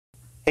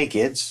Hey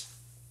kids,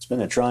 it's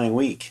been a trying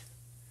week.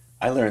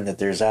 I learned that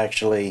there's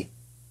actually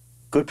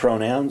good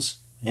pronouns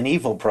and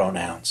evil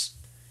pronouns.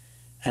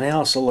 And I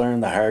also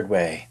learned the hard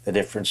way the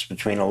difference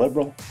between a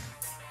liberal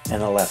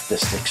and a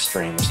leftist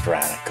extremist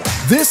radical.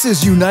 This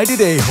is United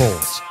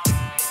Aholes,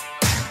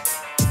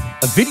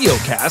 a video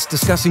cast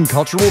discussing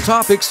cultural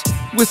topics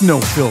with no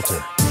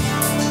filter.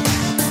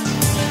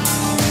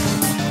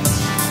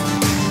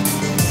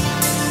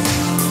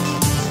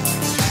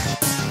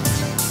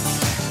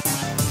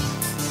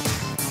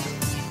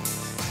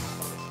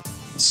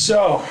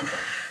 So,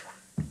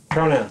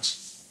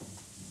 pronouns.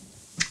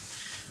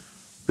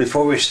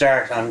 Before we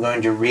start, I'm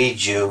going to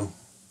read you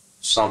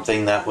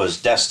something that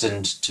was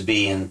destined to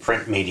be in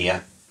print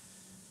media,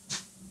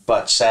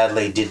 but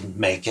sadly didn't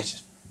make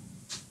it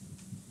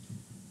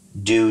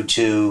due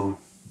to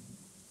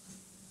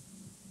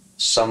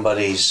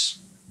somebody's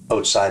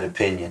outside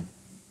opinion.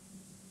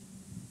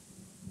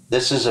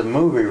 This is a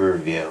movie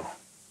review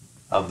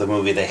of the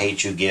movie The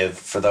Hate U Give.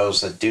 For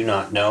those that do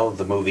not know,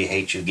 the movie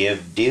Hate U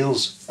Give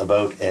deals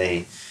about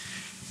a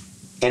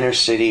inner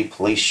city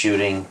police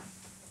shooting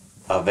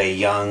of a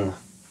young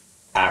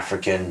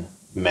African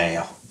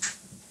male.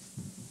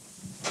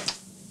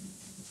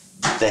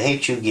 The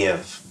Hate U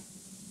Give.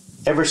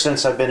 Ever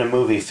since I've been a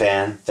movie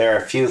fan, there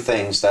are a few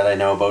things that I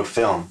know about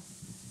film.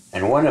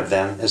 And one of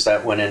them is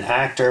that when an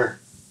actor,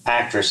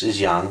 actress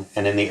is young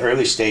and in the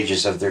early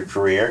stages of their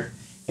career,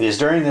 it is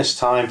during this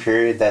time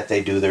period that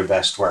they do their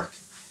best work.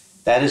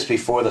 That is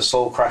before the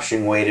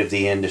soul-crushing weight of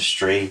the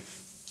industry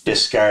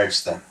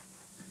discards them.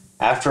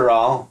 After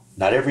all,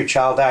 not every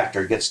child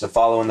actor gets to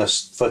follow in the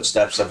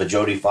footsteps of a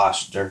Jodie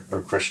Foster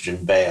or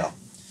Christian Bale.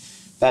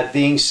 That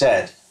being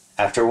said,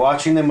 after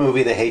watching the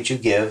movie The Hate U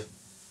Give,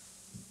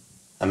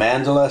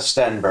 Amanda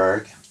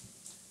Stenberg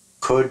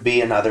could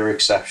be another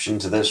exception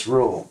to this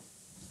rule.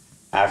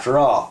 After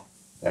all,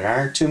 there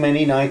aren't too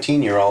many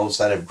 19-year-olds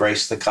that have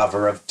graced the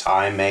cover of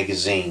Time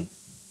magazine.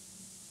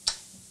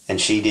 And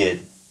she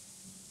did.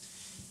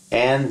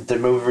 And the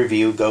movie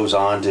review goes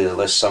on to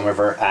list some of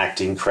her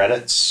acting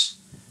credits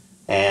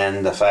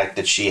and the fact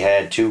that she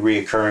had 2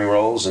 recurring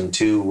roles in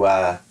 2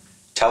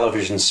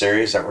 television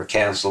series that were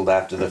canceled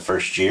after the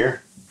first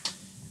year.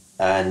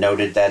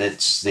 Noted that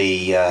it's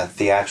the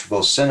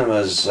theatrical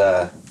cinema's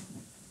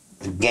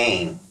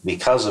gain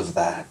because of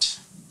that.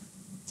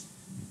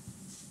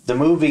 The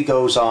movie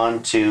goes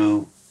on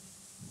to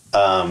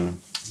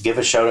give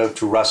a shout out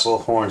to Russell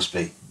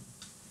Hornsby,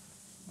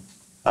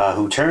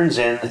 who turns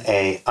in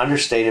a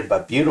understated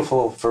but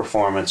beautiful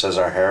performance as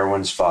our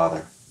heroine's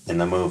father in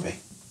the movie.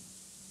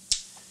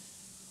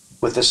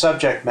 With the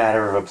subject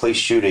matter of a police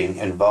shooting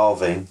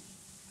involving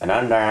an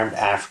unarmed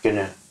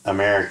African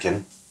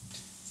American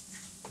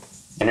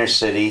inner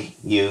city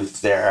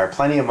youth, there are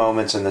plenty of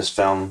moments in this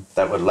film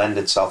that would lend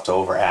itself to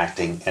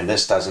overacting, and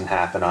this doesn't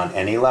happen on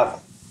any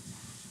level,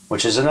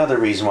 which is another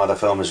reason why the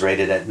film is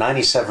rated at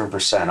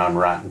 97% on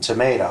Rotten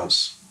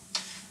Tomatoes.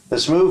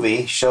 This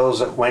movie shows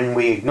that when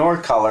we ignore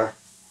color,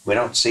 we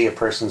don't see a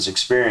person's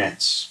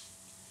experience.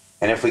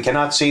 And if we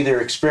cannot see their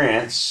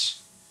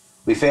experience,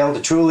 we fail to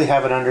truly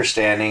have an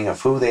understanding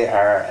of who they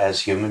are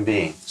as human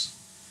beings.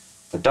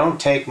 But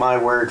don't take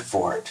my word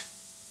for it.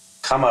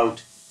 Come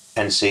out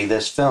and see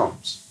this film.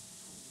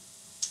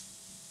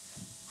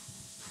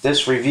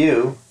 This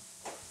review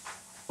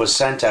was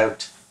sent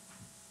out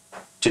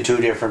to 2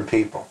 different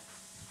people.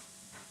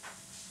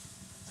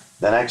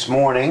 The next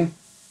morning,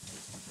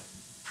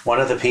 one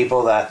of the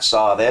people that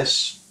saw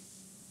this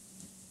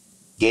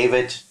gave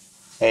it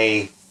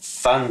a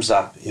thumbs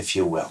up, if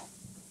you will.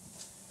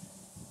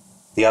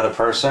 The other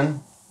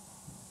person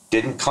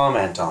didn't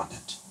comment on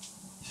it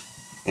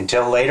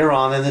until later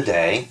on in the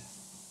day.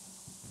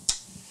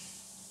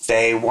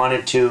 They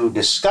wanted to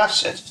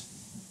discuss it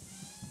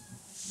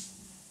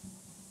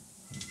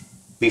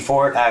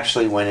before it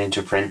actually went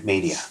into print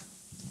media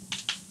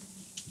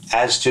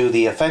as to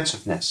the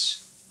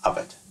offensiveness of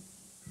it.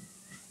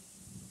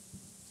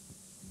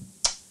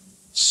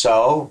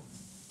 So,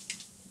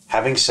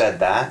 having said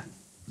that,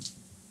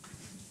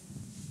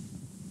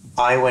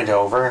 I went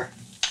over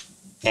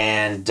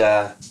and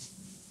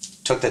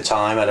took the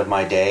time out of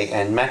my day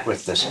and met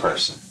with this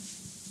person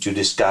to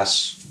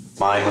discuss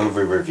my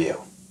movie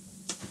review.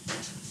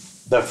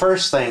 The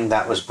first thing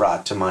that was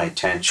brought to my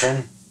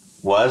attention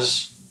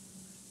was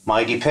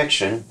my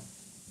depiction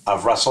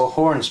of Russell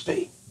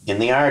Hornsby in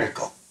the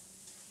article.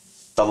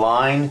 The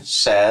line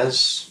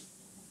says,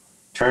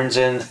 turns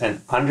in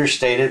an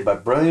understated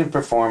but brilliant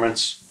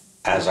performance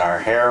as our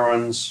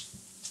heroine's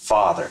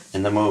father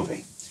in the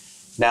movie.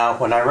 Now,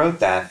 when I wrote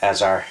that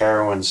as our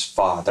heroine's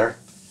father,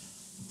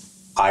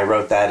 I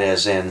wrote that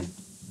as in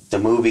the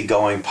movie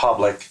going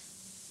public,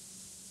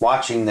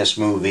 watching this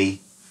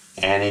movie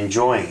and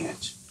enjoying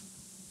it.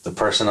 The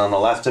person on the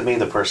left of me,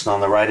 the person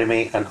on the right of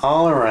me, and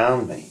all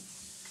around me.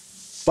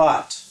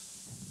 But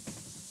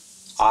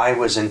I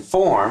was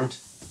informed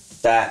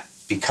that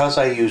because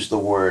I used the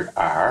word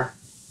 "our"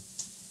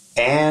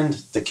 and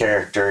the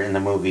character in the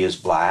movie is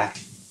black,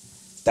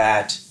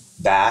 that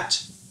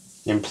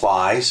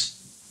implies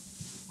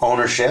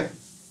ownership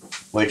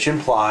which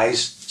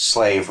implies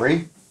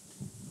slavery,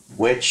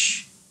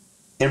 which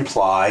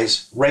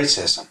implies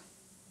racism.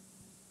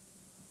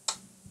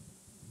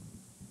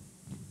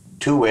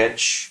 To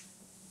which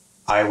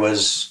I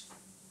was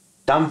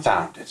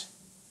dumbfounded.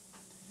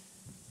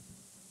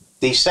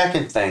 The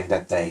second thing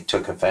that they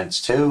took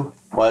offense to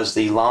was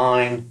the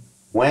line,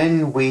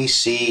 when we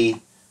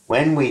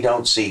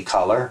don't see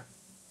color,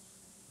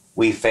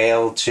 we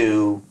fail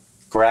to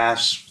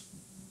grasp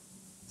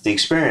the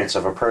experience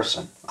of a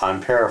person.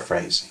 I'm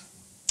paraphrasing.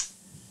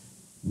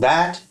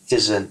 That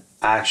is an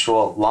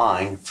actual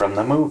line from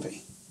the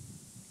movie,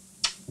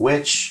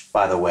 which,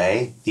 by the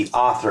way, the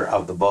author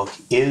of the book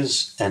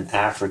is an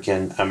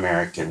African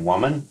American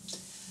woman,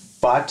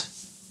 but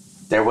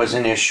there was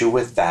an issue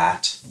with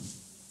that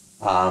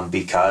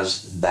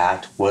because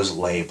that was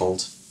labeled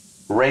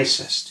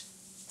racist,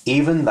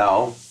 even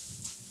though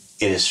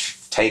it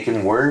is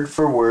taken word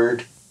for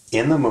word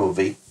in the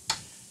movie.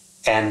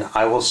 And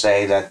I will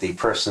say that the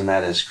person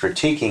that is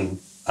critiquing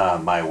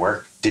my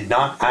work did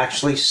not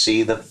actually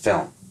see the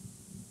film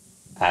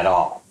at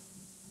all.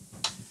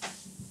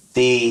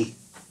 The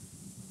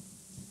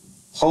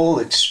whole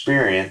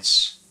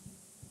experience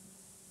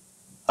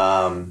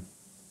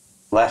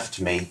left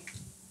me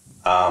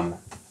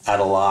at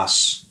a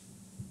loss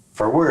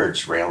for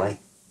words, really,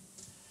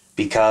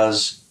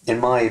 because in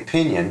my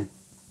opinion,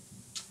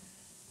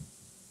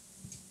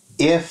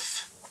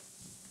 if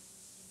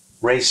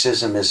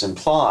racism is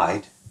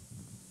implied,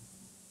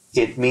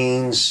 it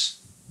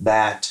means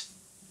that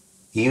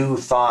you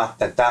thought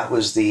that that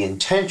was the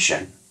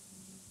intention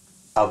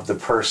of the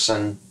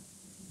person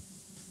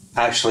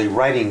actually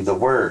writing the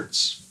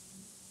words.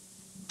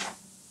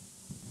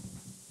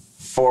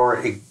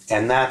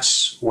 And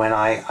that's when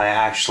I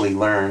actually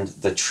learned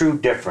the true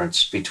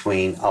difference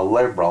between a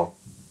liberal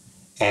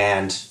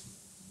and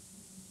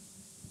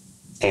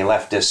a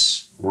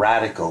leftist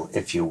radical,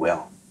 if you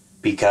will.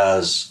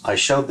 Because I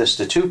showed this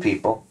to two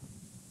people.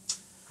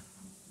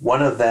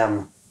 One of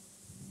them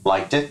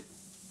liked it,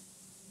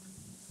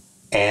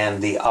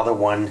 and the other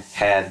one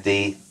had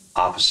the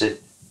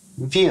opposite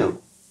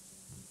view.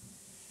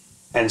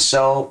 And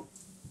so,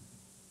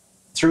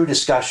 through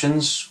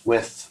discussions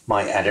with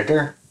my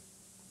editor,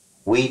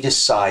 we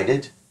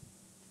decided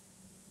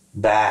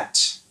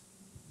that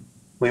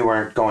we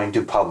weren't going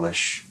to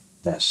publish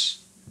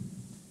this.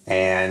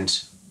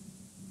 And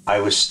I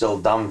was still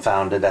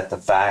dumbfounded at the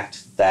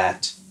fact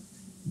that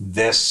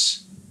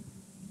this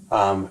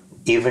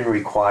even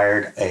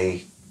required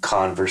a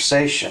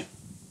conversation.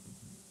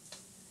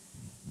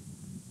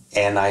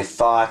 And I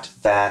thought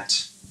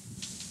that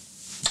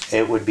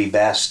it would be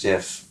best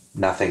if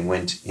nothing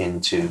went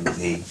into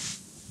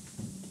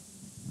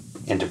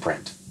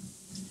print.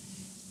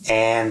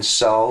 And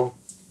so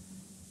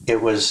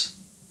it was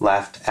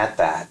left at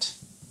that.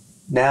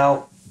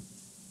 Now,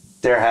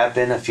 there have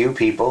been a few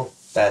people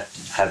that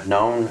have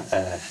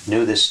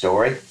knew this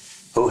story,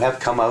 who have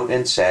come out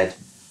and said,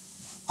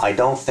 I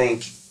don't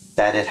think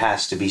that it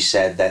has to be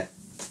said that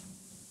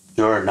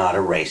you're not a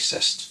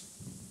racist.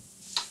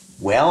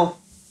 Well,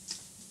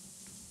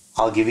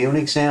 I'll give you an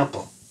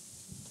example.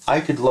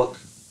 I could look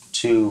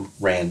to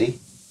Randy,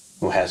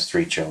 who has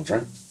 3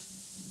 children,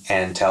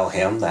 and tell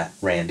him that,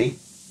 Randy,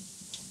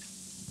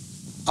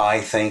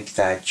 I think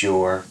that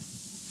you're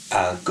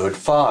a good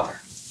father.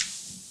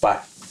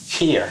 But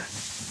here,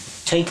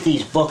 take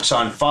these books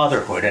on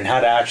fatherhood and how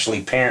to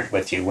actually parent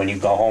with you when you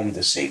go home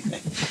this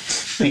evening.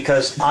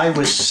 Because I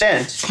was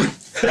sent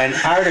an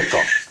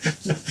article.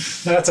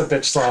 That's a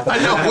bitch slap. I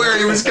know where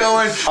he was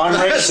going. On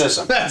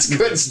racism. That's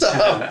good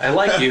stuff. I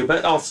like you,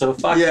 but also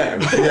fuck you.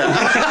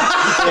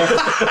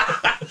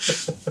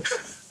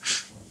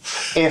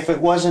 If it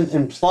wasn't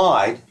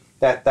implied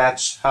that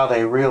that's how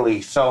they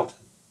really felt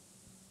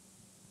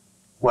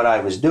what I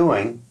was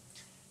doing,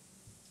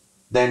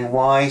 then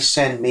why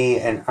send me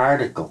an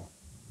article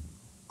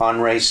on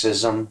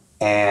racism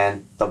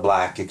and the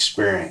black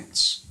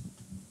experience?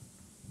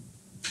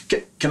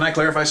 Can I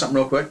clarify something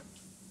real quick?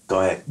 Go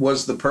ahead.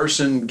 Was the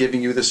person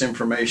giving you this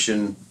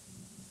information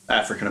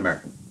African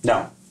American?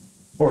 No.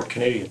 Or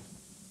Canadian.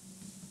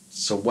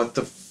 So what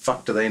the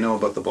fuck do they know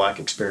about the black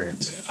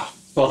experience?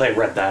 Well, they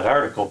read that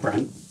article,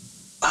 Brent.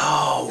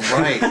 Oh,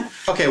 right.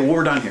 Okay, well,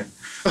 we're done here.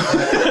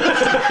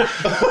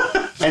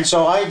 And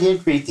so I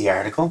did read the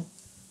article,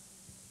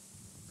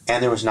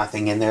 and there was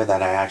nothing in there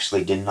that I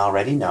actually didn't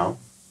already know.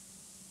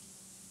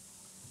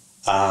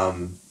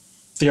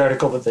 The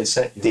article that they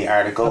sent you. The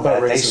article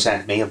about that they racism.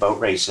 sent me about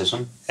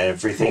racism,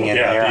 everything in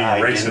yeah, there. being I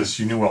a racist,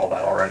 you knew all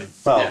that already.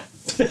 Well,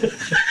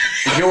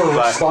 You were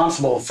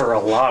responsible for a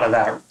lot of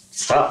that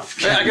stuff.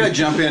 Hey, I gotta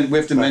jump in. We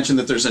have to mention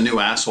that there's a new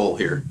asshole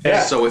here.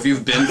 Yeah. So if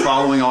you've been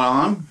following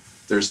on,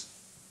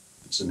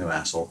 it's a new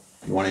asshole.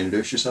 You want to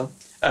introduce yourself?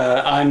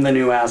 I'm the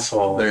new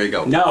asshole. There you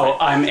go. No,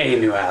 I'm a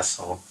new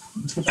asshole.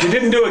 We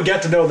didn't do a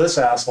get to know this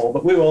asshole,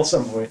 but we will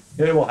some point.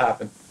 It will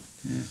happen.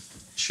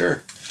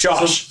 Sure.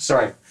 Josh,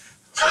 sorry.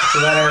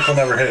 So that article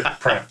never hit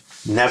print.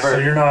 never. So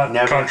you're not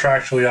never.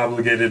 contractually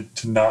obligated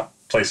to not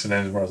place it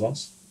anywhere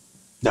else?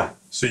 No.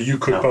 So you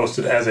could No. post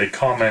it as a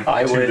comment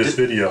I to would. this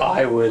video.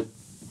 I would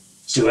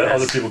So that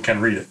other people can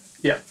read it.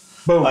 Yeah.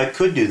 Boom. I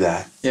could do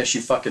that. Yes,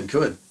 you fucking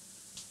could.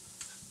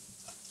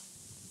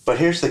 But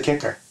here's the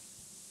kicker.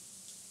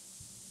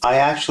 I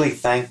actually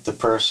thanked the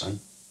person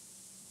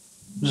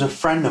who's a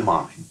friend of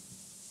mine,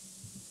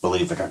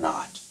 believe it or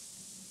not.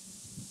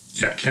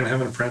 Yeah, can't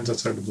have any friends.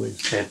 That's hard to believe.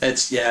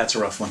 It's a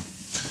rough one.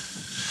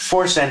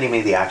 For sending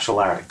me the actual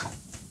article.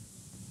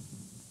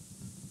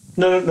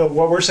 No.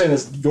 What we're saying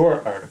is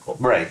your article.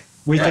 Right.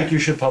 We Right. think you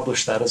should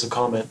publish that as a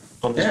comment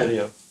on this Yeah.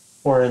 video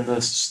or in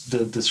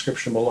the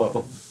description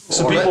below.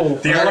 So Or people,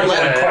 The article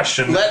in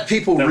question. Let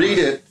people that read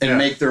was- it and yeah.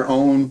 make their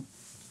own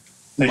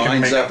They can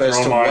minds make up up their as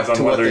own to minds what,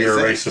 on whether they you're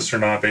think. racist or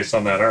not based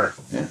on that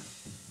article. Yeah.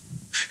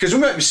 Because we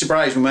might be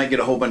surprised. We might get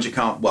a whole bunch of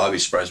well, I'd be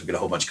surprised if we get a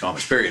whole bunch of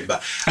comments, period.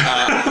 But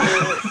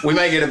we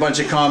might get a bunch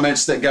of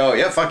comments that go,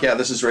 yeah, fuck yeah,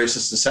 this is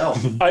racist as hell.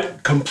 I'm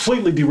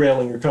completely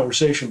derailing your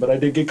conversation, but I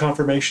did get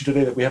confirmation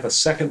today that we have a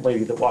second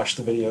lady that watched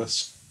the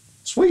videos.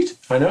 Sweet.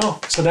 I know.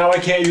 So now I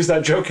can't use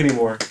that joke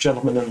anymore,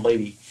 gentleman and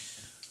lady.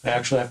 I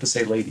actually have to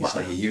say ladies Well,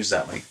 now. you used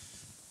that like,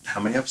 how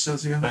many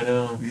episodes ago? I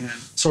know. Yeah.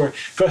 Sorry.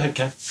 Go ahead,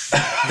 Ken.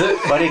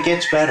 But it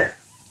gets better.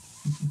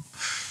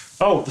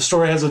 Oh, the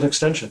story has an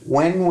extension.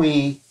 When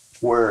we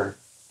were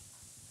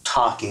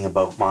talking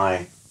about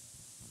my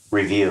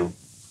review,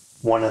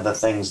 one of the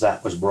things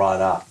that was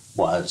brought up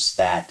was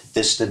that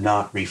this did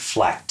not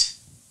reflect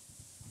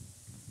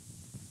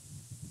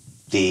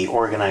the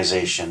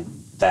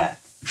organization that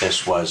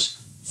this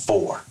was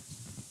for.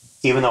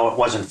 Even though it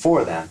wasn't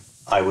for them,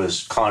 I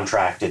was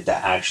contracted to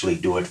actually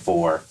do it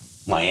for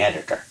my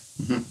editor.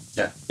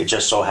 Yeah. It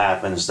just so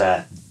happens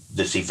that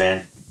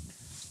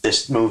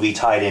this movie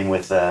tied in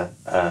with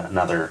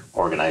another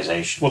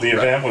organization. Well, the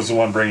event was the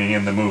one bringing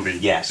in the movie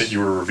Yes. that you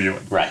were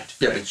reviewing. Right.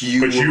 Yeah, but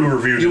you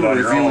reviewed it on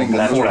your reviewing own the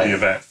That's before right. the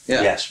event.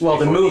 Yeah. Yes. Well,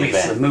 the before movie's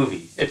event. the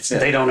movie.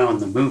 They don't own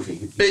the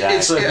movie.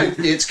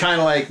 It's kind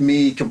of like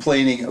me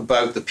complaining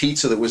about the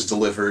pizza that was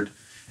delivered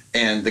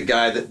and the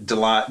guy that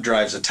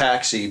drives a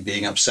taxi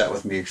being upset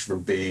with me for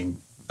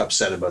being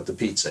upset about the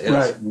pizza. It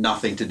has Right.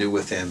 nothing to do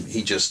with him.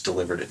 He just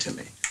delivered it to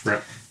me.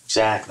 Right.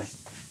 Exactly.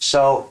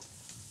 So,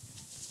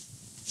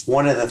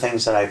 one of the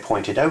things that I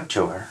pointed out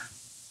to her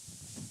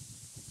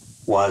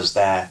was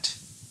that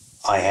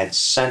I had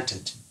sent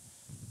it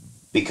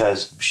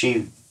because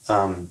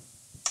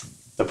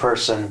the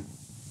person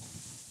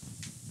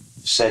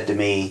said to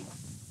me,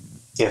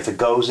 if it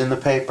goes in the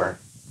paper,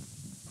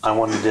 I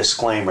want a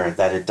disclaimer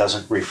that it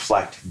doesn't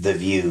reflect the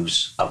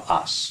views of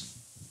us.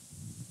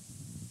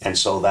 And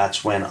so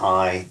that's when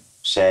I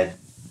said,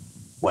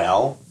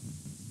 well,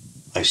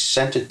 I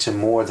sent it to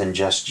more than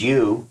just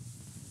you,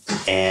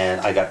 and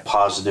I got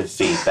positive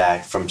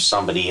feedback from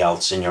somebody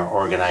else in your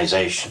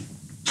organization.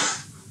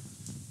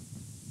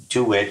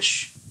 To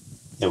which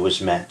it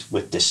was met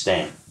with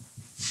disdain.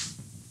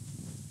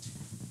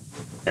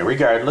 And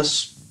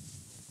regardless,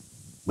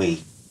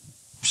 we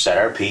said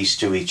our piece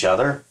to each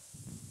other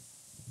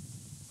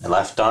and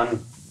left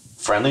on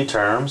friendly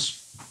terms.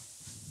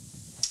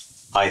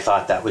 I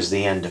thought that was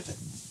the end of it.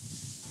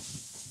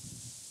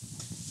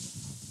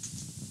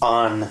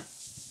 On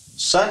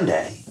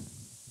Sunday,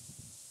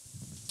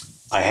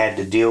 I had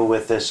to deal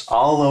with this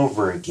all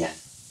over again,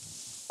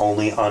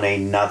 only on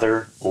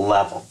another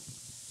level,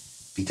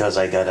 because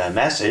I got a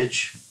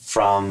message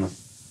from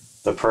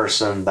the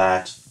person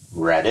that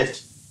read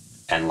it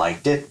and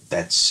liked it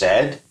that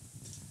said,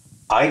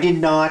 I did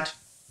not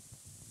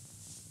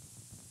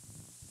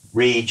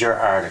read your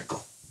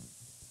article.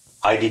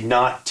 I did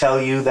not tell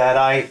you that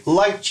I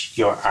liked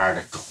your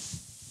article.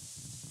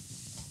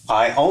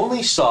 I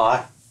only saw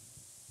it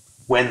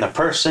when the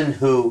person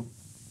who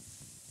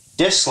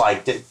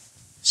disliked it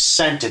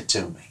sent it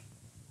to me.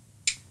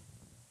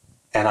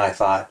 And I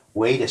thought,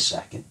 wait a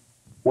second,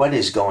 what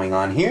is going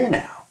on here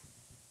now?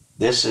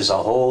 This is a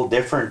whole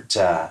different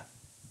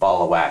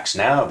ball of wax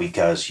now,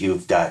 because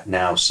you've got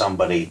now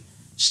somebody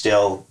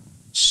still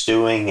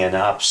stewing and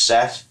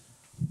upset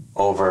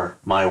over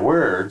my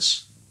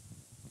words,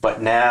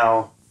 but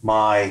now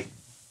my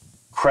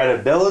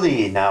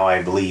credibility now,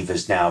 I believe,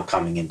 is now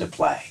coming into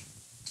play.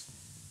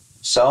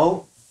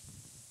 So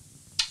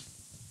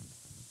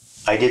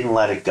I didn't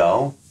let it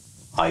go.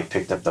 I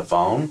picked up the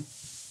phone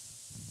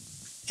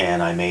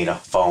and I made a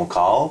phone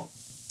call,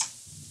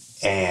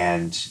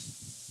 and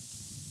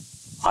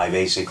I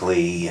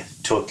basically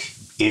took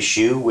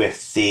issue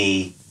with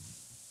the,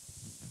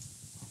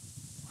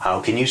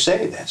 how can you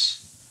say this?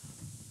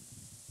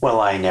 Well,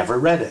 I never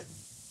read it.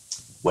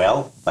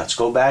 Well, let's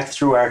go back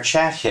through our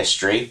chat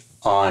history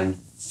on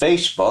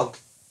Facebook.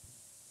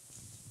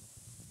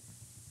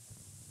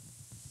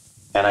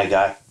 And I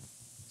got,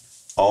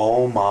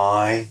 oh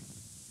my,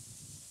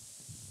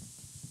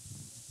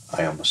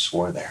 I almost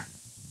swore there.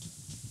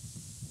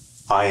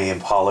 I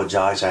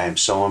apologize. I am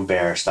so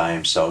embarrassed. I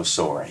am so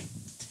sorry.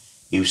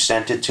 You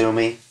sent it to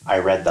me. I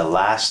read the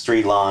last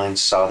 3 lines,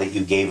 saw that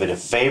you gave it a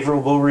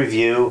favorable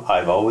review.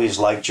 I've always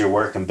liked your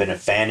work and been a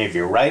fan of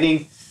your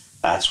writing.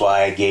 That's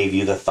why I gave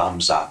you the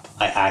thumbs up.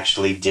 I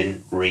actually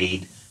didn't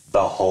read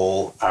the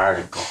whole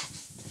article.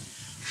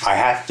 I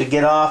have to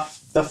get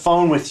off the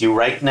phone with you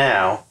right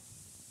now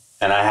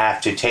and I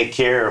have to take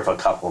care of a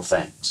couple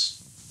things.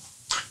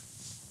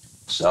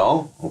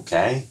 So,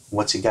 okay,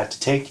 what's he got to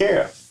take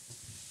care of?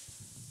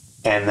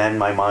 And then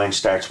my mind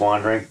starts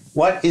wandering,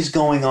 what is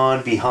going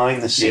on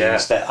behind the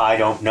scenes that I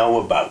don't know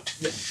about?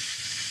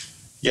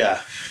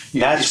 Yeah.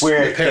 That's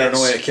where the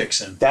paranoia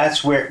kicks in.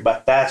 That's where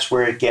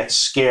it gets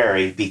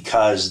scary,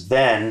 because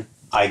then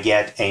I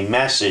get a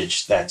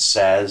message that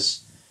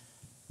says,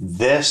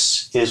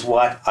 this is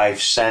what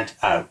I've sent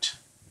out.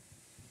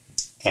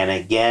 And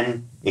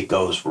again, it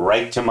goes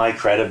right to my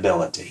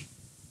credibility.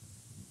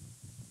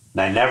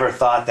 And I never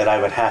thought that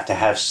I would have to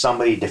have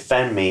somebody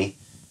defend me,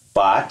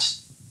 but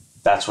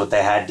that's what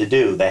they had to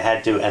do. They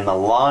had to, and the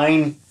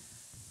line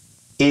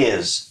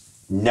is,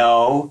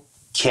 no,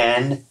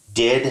 Ken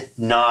did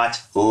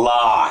not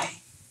lie.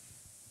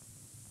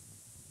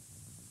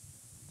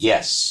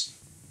 Yes.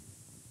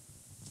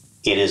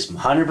 It is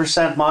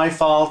 100% my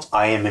fault.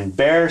 I am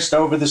embarrassed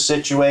over the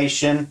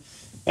situation.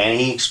 And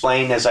he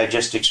explained, as I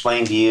just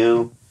explained to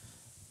you,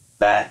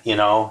 that, you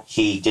know,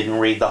 he didn't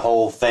read the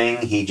whole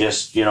thing. He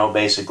just, you know,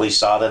 basically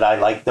saw that I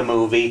liked the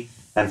movie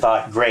and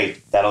thought,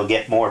 great, that'll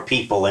get more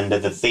people into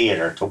the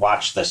theater to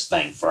watch this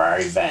thing for our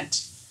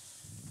event.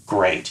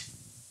 Great.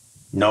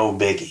 No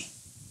biggie.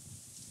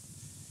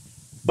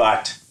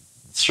 But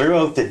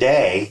throughout the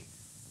day,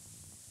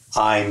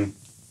 I'm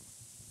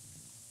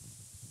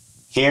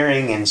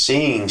hearing and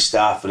seeing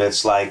stuff, but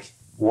it's like,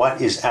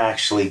 what is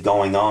actually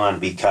going on?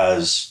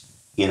 Because,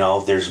 you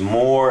know, there's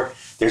more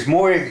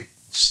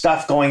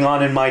stuff going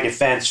on in my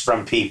defense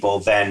from people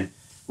than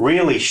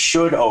really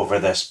should over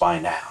this by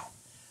now.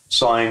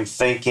 So I'm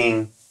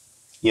thinking,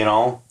 you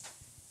know,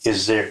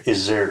 is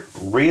there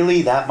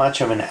really that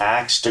much of an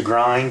axe to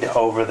grind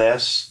over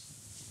this?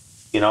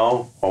 You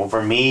know,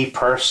 over me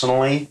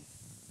personally?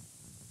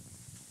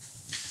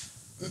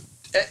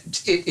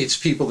 It's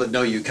people that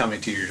know you coming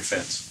to your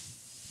defense.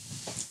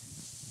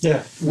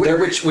 Yeah.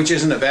 Which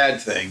isn't a bad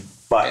thing.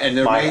 But and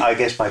I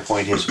guess my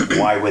point is,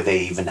 why would they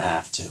even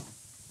have to?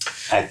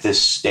 At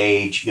this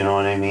stage, you know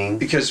what I mean?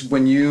 Because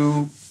when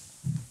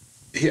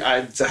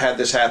I had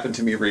this happen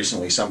to me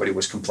recently. Somebody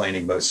was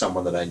complaining about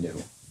someone that I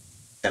knew.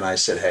 And I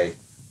said, hey,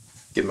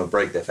 give them a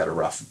break. They've had a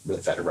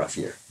rough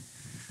year.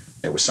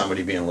 It was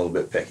somebody being a little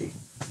bit picky.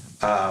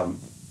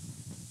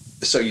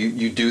 So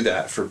you do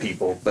that for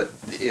people, but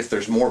if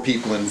there's more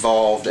people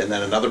involved and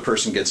then another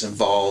person gets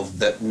involved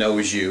that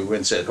knows you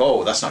and said,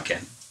 oh, that's not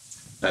Ken.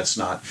 That's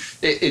not,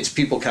 it's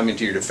people coming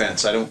to your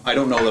defense. I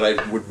don't know that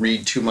I would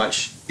read too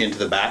much into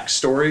the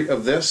backstory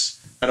of this.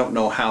 I don't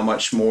know how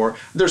much more.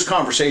 There's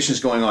conversations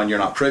going on you're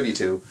not privy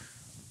to,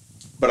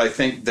 but I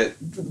think that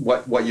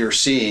what you're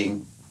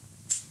seeing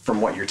from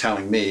what you're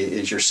telling me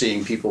is you're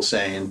seeing people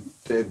saying,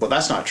 well,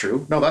 that's not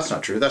true. No, that's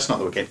not true. That's not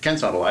the way.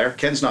 Ken's not a liar.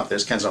 Ken's not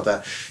this. Ken's not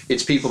that.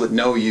 It's people that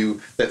know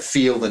you that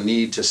feel the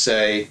need to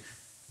say,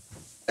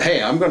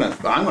 hey, I'm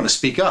gonna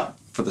speak up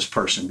for this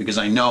person because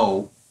I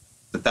know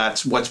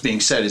that's what's being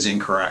said is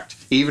incorrect.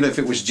 Even if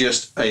it was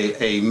just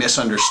a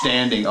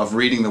misunderstanding of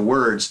reading the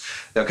words.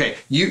 Okay,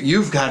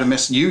 you've got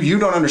to you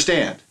don't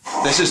understand.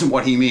 This isn't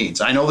what he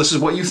means. I know this is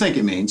what you think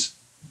it means,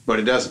 but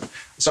it doesn't.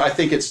 So I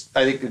think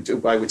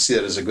I would see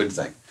that as a good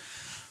thing.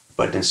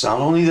 But it's not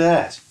only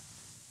that.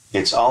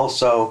 It's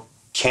also,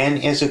 Ken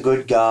is a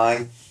good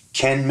guy.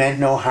 Ken meant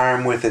no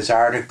harm with his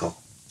article.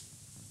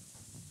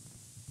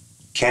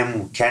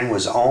 Ken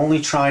was only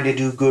trying to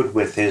do good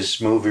with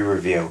his movie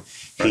review.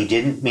 Right. He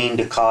didn't mean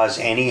to cause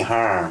any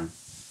harm,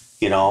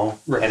 you know?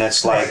 Right. And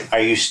it's like,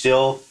 are you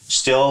still,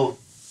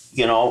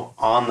 you know,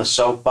 on the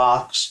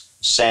soapbox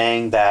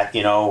saying that,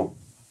 you know,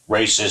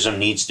 racism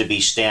needs to be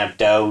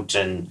stamped out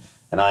and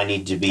I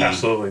need to be...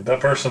 Absolutely. The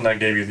person that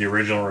gave you the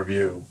original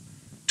review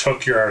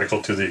took your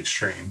article to the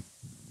extreme.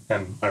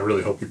 And I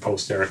really hope you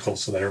post the article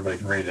so that everybody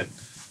can read it,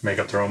 make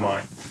up their own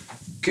mind.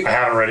 I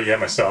haven't read it yet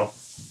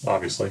myself,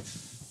 obviously.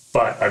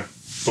 But I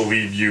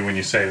believe you when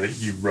you say that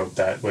you wrote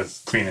that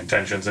with clean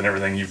intentions and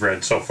everything you've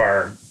read so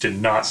far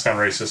did not sound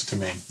racist to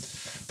me.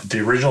 But the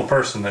original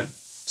person that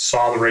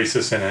saw the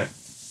racist in it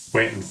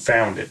went and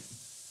found it.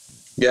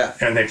 Yeah.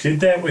 And they did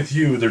that with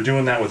you. They're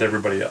doing that with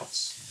everybody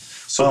else.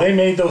 So they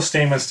made those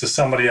statements to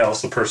somebody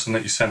else, the person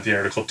that you sent the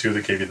article to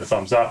that gave you the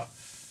thumbs up.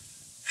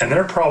 And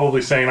they're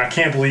probably saying, I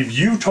can't believe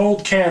you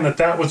told Ken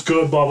that was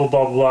good, blah, blah,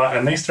 blah, blah.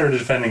 And they started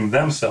defending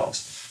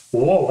themselves.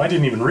 Whoa, I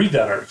didn't even read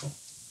that article.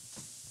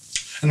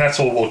 And that's,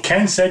 well,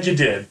 Ken said you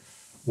did.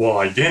 Well,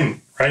 I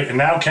didn't, right? And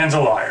now Ken's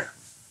a liar,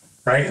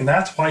 right? And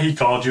that's why he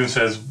called you and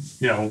says,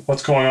 you know,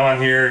 what's going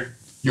on here?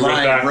 You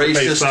Lying, read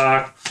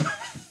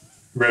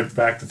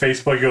back to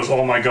Facebook. He goes,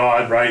 oh my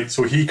God, right?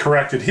 So he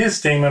corrected his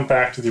statement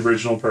back to the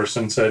original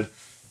person, said,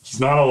 he's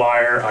not a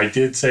liar. I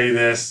did say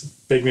this.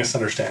 Big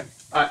misunderstanding.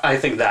 I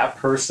think that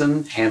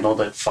person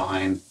handled it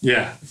fine.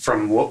 Yeah.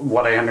 From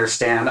what I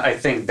understand, I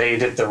think they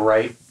did the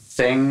right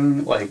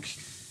thing, like,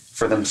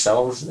 for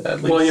themselves, at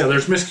least. Well, yeah,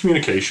 there's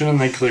miscommunication,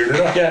 and they cleared it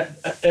up. Yeah,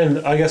 and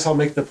I guess I'll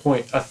make the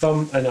point.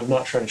 And I'm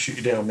not trying to shoot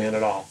you down, man,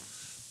 at all.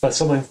 But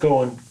someone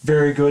going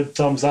very good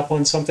thumbs up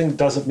on something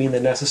doesn't mean they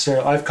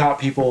necessarily... I've caught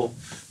people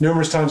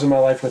numerous times in my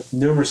life with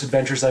numerous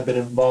adventures I've been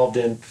involved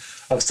in.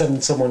 of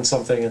sending someone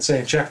something and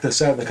saying, check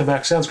this out, and they come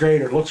back, sounds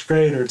great, or it looks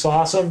great, or it's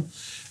awesome.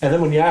 And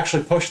then when you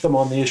actually push them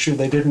on the issue,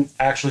 they didn't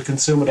actually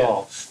consume it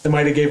all. They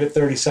might have gave it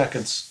 30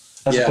 seconds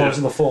as opposed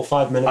to the full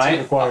 5 minutes it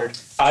required.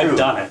 I've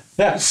done it.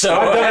 Yeah, So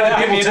I've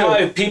done it to people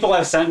too. people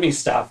have sent me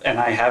stuff, and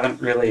I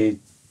haven't really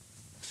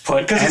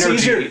put Because it's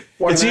energy.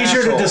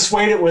 easier to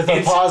dissuade it with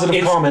a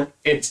positive comment.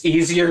 It's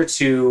easier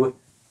to,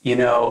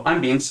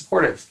 I'm being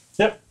supportive,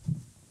 Yep.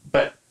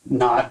 but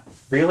not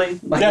really.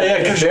 Like, Yeah,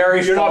 because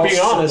you're not being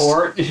honest.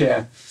 Support.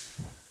 Yeah.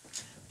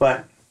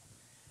 But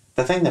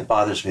the thing that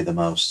bothers me the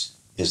most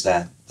is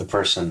that the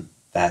person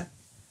that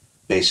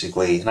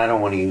basically, and I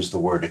don't want to use the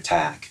word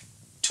attack,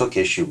 took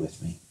issue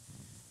with me,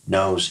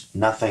 knows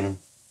nothing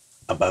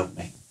about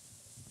me.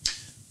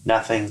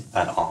 Nothing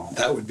at all.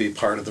 That would be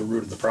part of the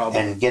root of the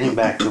problem. And getting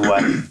back to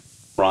what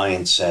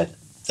Ryan said,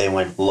 they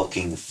went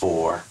looking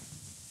for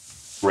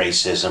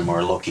racism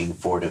or looking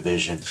for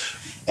division.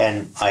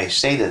 And I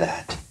say to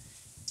that,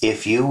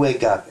 if you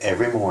wake up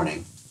every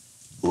morning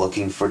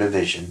looking for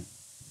division,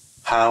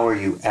 how are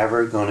you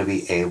ever going to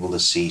be able to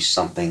see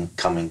something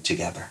coming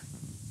together?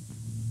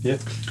 Yeah.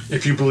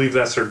 If you believe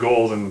that's their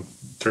goal, then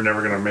they're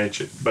never going to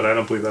make it. But I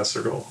don't believe that's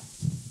their goal.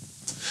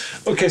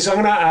 Okay, so I'm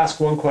going to ask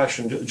one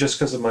question just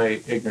because of my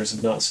ignorance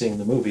of not seeing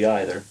the movie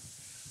either.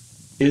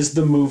 Is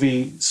the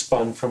movie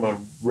spun from a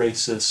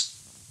racist,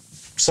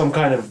 some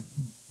kind of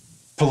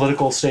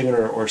political statement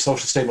or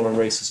social statement on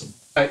racism?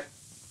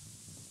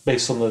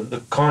 Based on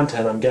the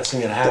content, I'm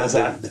guessing it has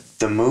that.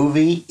 The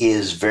movie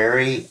is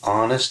very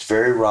honest,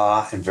 very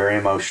raw, and very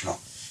emotional.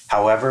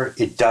 However,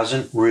 it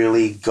doesn't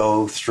really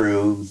go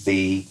through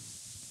the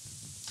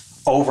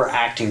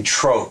overacting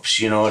tropes,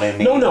 you know what I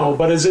mean? No,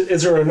 but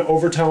is there an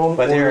overtone?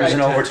 But there is an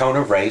overtone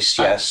of race,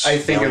 yes. I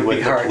think it would with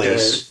be the hard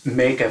police. to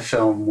make a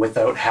film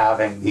without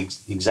having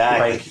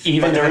Exactly. Like,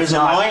 even but there if is it's a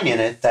not- line in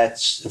it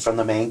that's from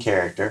the main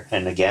character,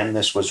 and again,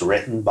 this was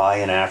written by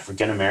an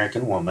African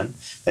American woman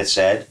that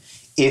said,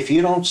 "If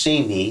you don't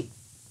see me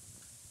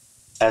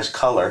as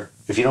color,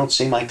 if you don't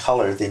see my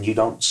color, then you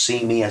don't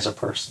see me as a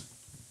person.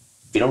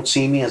 If you don't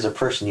see me as a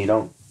person,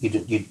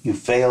 you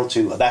fail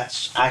to."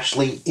 That's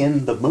actually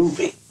in the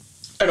movie.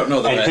 I don't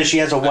know that. Because she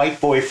has a white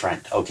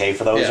boyfriend, okay?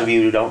 For those of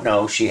you who don't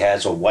know, she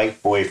has a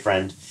white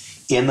boyfriend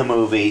in the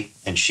movie,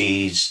 and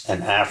she's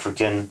an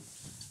African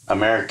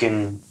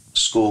American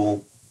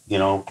school,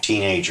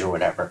 teenager or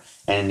whatever.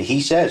 And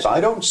he says, I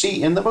don't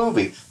see in the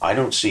movie, I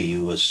don't see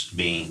you as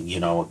being,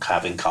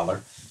 having color.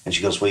 And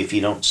she goes, well, if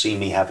you don't see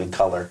me having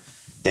color,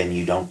 then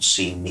you don't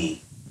see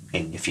me.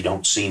 And if you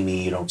don't see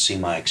me, you don't see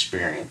my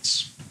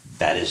experience.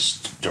 That is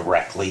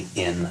directly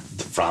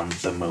from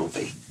the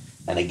movie.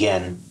 And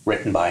again,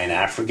 written by an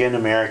African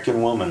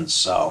American woman,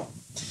 so,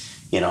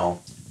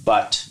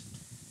 but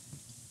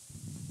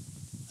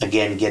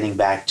again, getting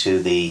back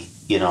to the,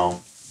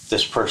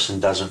 this person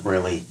doesn't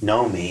really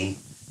know me,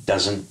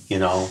 doesn't,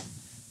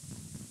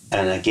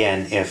 and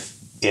again, if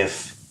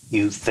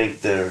you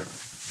think the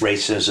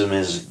racism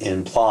is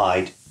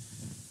implied,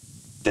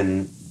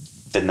 then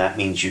that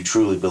means you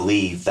truly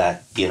believe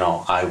that,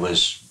 I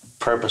was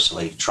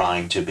purposely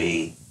trying to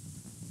be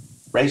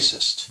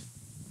racist.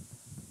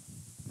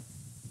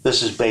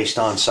 This is based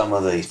on some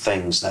of the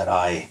things that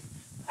I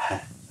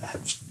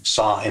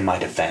saw in my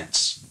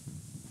defense.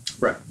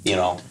 Right.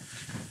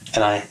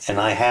 And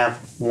I have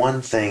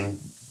one thing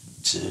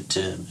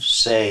to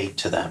say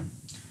to them,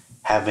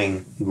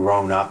 having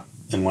grown up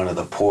in one of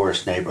the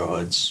poorest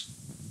neighborhoods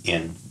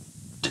in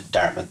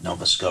Dartmouth,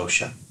 Nova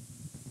Scotia.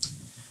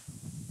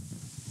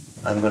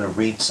 I'm going to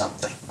read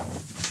something.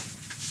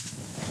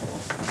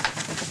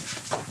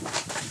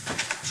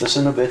 This is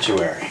an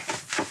obituary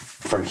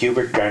from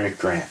Hubert Garnet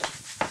Grant,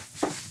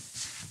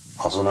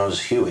 also known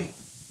as Huey.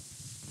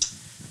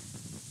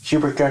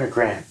 Hubert Garnet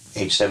Grant,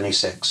 age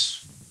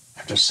 76,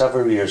 after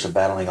several years of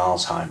battling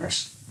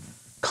Alzheimer's,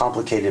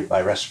 complicated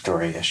by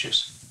respiratory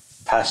issues,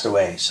 passed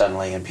away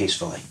suddenly and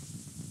peacefully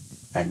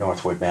at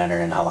Northwood Manor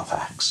in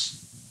Halifax,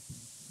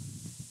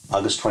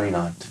 August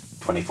 29th,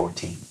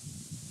 2014.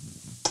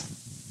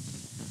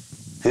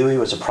 Huey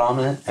was a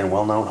prominent and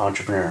well-known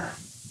entrepreneur,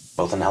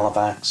 both in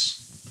Halifax.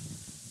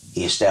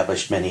 He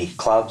established many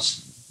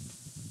clubs,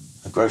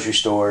 grocery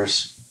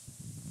stores,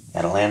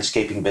 had a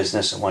landscaping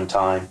business at one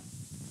time.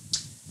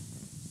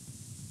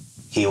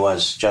 He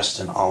was just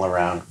an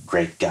all-around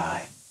great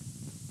guy.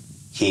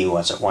 He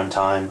was at one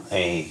time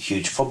a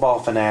huge football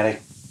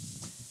fanatic,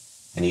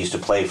 and he used to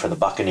play for the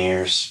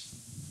Buccaneers.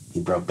 He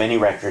broke many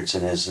records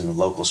and is in the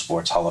local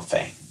sports Hall of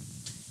Fame.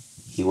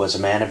 He was a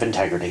man of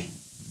integrity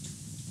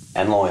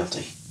and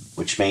loyalty,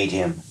 which made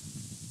him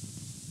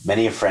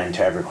many a friend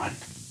to everyone,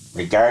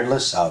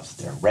 regardless of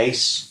their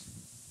race,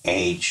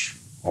 age,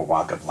 or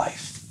walk of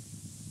life.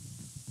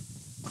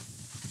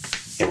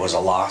 It was a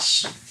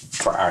loss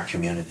for our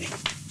community.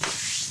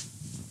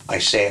 I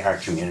say our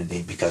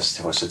community because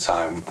there was a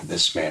time when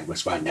this man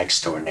was my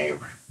next door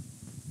neighbor.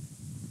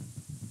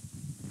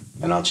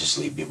 And I'll just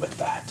leave you with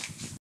that.